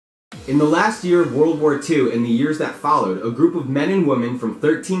In the last year of World War II and the years that followed, a group of men and women from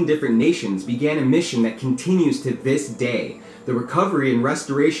 13 different nations began a mission that continues to this day: the recovery and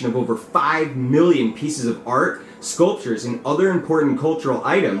restoration of over 5 million pieces of art, sculptures, and other important cultural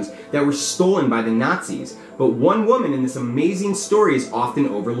items that were stolen by the Nazis. But one woman in this amazing story is often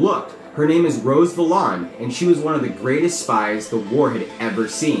overlooked. Her name is Rose Valland, and she was one of the greatest spies the war had ever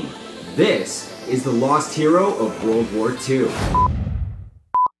seen. This is the lost hero of World War II.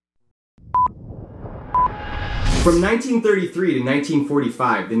 From 1933 to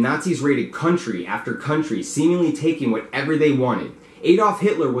 1945, the Nazis raided country after country, seemingly taking whatever they wanted. Adolf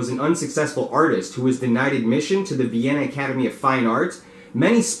Hitler was an unsuccessful artist who was denied admission to the Vienna Academy of Fine Arts.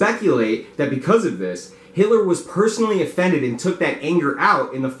 Many speculate that because of this, Hitler was personally offended and took that anger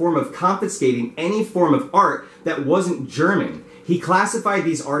out in the form of confiscating any form of art that wasn't German. He classified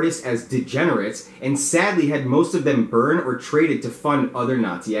these artists as degenerates and sadly had most of them burned or traded to fund other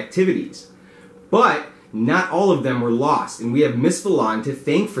Nazi activities. But not all of them were lost, and we have Miss Valland to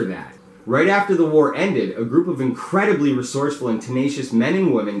thank for that. Right after the war ended, a group of incredibly resourceful and tenacious men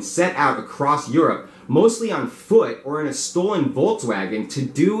and women set out across Europe, mostly on foot or in a stolen Volkswagen, to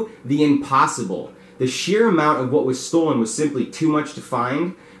do the impossible. The sheer amount of what was stolen was simply too much to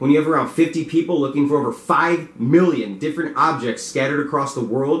find. When you have around 50 people looking for over 5 million different objects scattered across the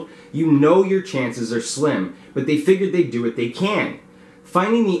world, you know your chances are slim, but they figured they'd do what they can.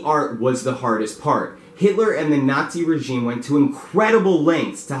 Finding the art was the hardest part. Hitler and the Nazi regime went to incredible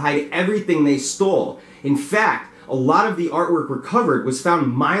lengths to hide everything they stole. In fact, a lot of the artwork recovered was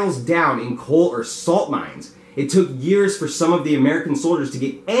found miles down in coal or salt mines. It took years for some of the American soldiers to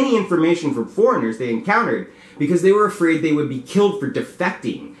get any information from foreigners they encountered because they were afraid they would be killed for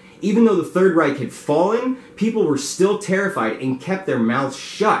defecting. Even though the Third Reich had fallen, people were still terrified and kept their mouths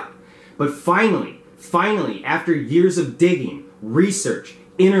shut. But finally, after years of digging, research,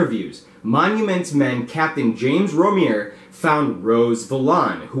 interviews, Monument's men Captain James Romier found Rose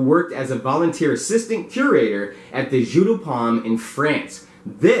Valland, who worked as a volunteer assistant curator at the Jeu de Paume in France.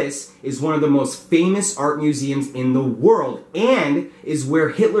 This is one of the most famous art museums in the world and is where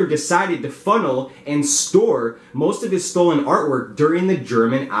Hitler decided to funnel and store most of his stolen artwork during the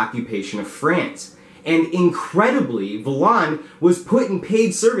German occupation of France. And incredibly, Valland was put in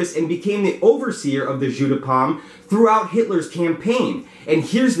paid service and became the overseer of the Jeu de Paume throughout Hitler's campaign. And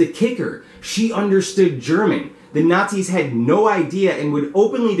here's the kicker: she understood German. The Nazis had no idea and would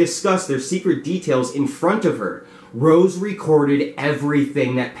openly discuss their secret details in front of her. Rose recorded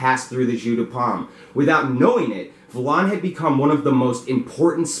everything that passed through the Jeu de Paume. Without knowing it, Valland had become one of the most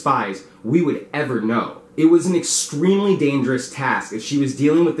important spies we would ever know. It was an extremely dangerous task as she was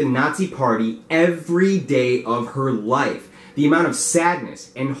dealing with the Nazi Party every day of her life. The amount of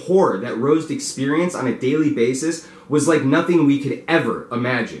sadness and horror that Rose experienced on a daily basis was like nothing we could ever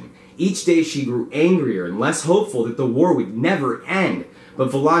imagine. Each day she grew angrier and less hopeful that the war would never end.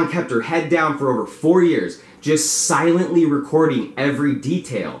 But Valland kept her head down for over 4 years, just silently recording every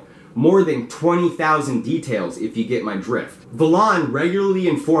detail. More than 20,000 details, if you get my drift. Valland regularly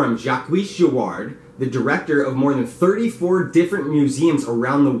informed Jacques Jouard, the director of more than 34 different museums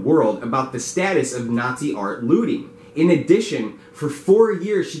around the world, about the status of Nazi art looting. In addition, for 4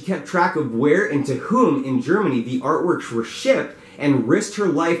 years she kept track of where and to whom in Germany the artworks were shipped and risked her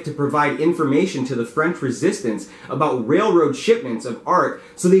life to provide information to the French resistance about railroad shipments of art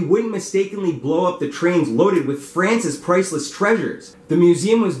so they wouldn't mistakenly blow up the trains loaded with France's priceless treasures. The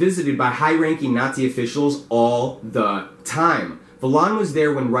museum was visited by high-ranking Nazi officials all the time. Valland was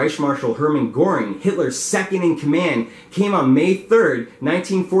there when Reich Marshal Hermann Göring, Hitler's second-in-command, came on May 3rd,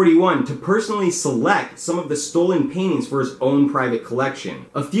 1941 to personally select some of the stolen paintings for his own private collection.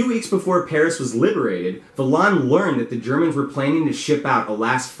 A few weeks before Paris was liberated, Valland learned that the Germans were planning to ship out a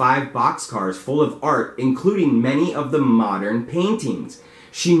last 5 boxcars full of art, including many of the modern paintings.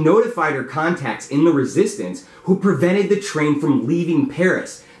 She notified her contacts in the resistance, who prevented the train from leaving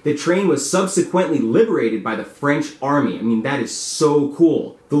Paris. The train was subsequently liberated by the French army. I mean, that is so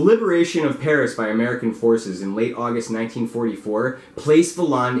cool. The liberation of Paris by American forces in late August 1944 placed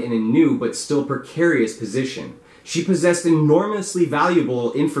Valland in a new but still precarious position. She possessed enormously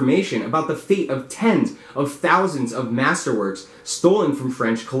valuable information about the fate of tens of thousands of masterworks stolen from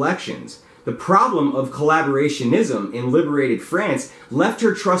French collections. The problem of collaborationism in liberated France left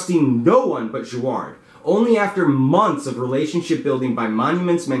her trusting no one but Jouard. Only after months of relationship building by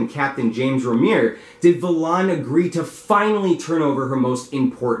Monuments Men Captain James Romere did Valland agree to finally turn over her most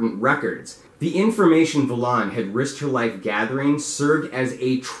important records. The information Valland had risked her life gathering served as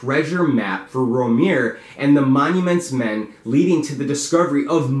a treasure map for Romere and the Monuments Men, leading to the discovery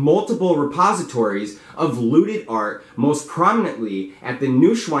of multiple repositories of looted art, most prominently at the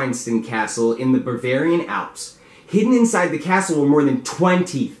Neuschwanstein Castle in the Bavarian Alps. Hidden inside the castle were more than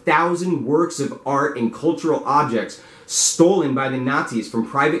 20,000 works of art and cultural objects stolen by the Nazis from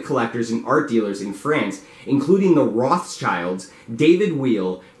private collectors and art dealers in France, including the Rothschilds, David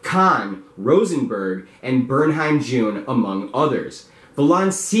Weil, Kahn, Rosenberg, and Bernheim June, among others.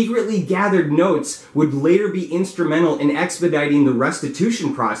 Valland secretly gathered notes would later be instrumental in expediting the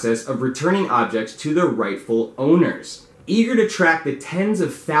restitution process of returning objects to their rightful owners. Eager to track the tens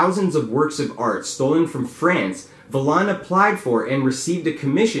of thousands of works of art stolen from France, Valland applied for and received a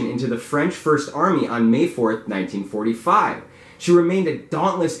commission into the French First Army on May 4, 1945. She remained a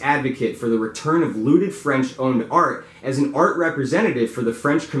dauntless advocate for the return of looted French-owned art as an art representative for the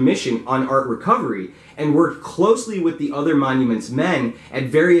French Commission on Art Recovery, and worked closely with the other Monuments Men at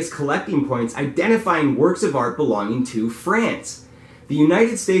various collecting points identifying works of art belonging to France. The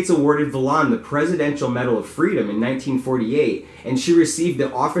United States awarded Valland the Presidential Medal of Freedom in 1948, and she received the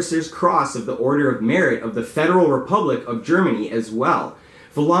Officer's Cross of the Order of Merit of the Federal Republic of Germany as well.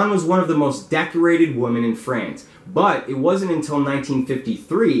 Valland was one of the most decorated women in France, but it wasn't until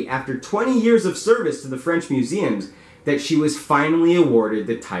 1953, after 20 years of service to the French museums, that she was finally awarded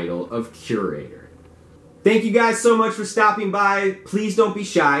the title of curator. Thank you guys so much for stopping by. Please don't be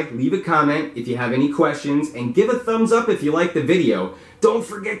shy. Leave a comment if you have any questions, and give a thumbs up if you like the video. Don't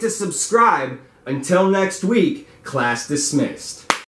forget to subscribe. Until next week, class dismissed.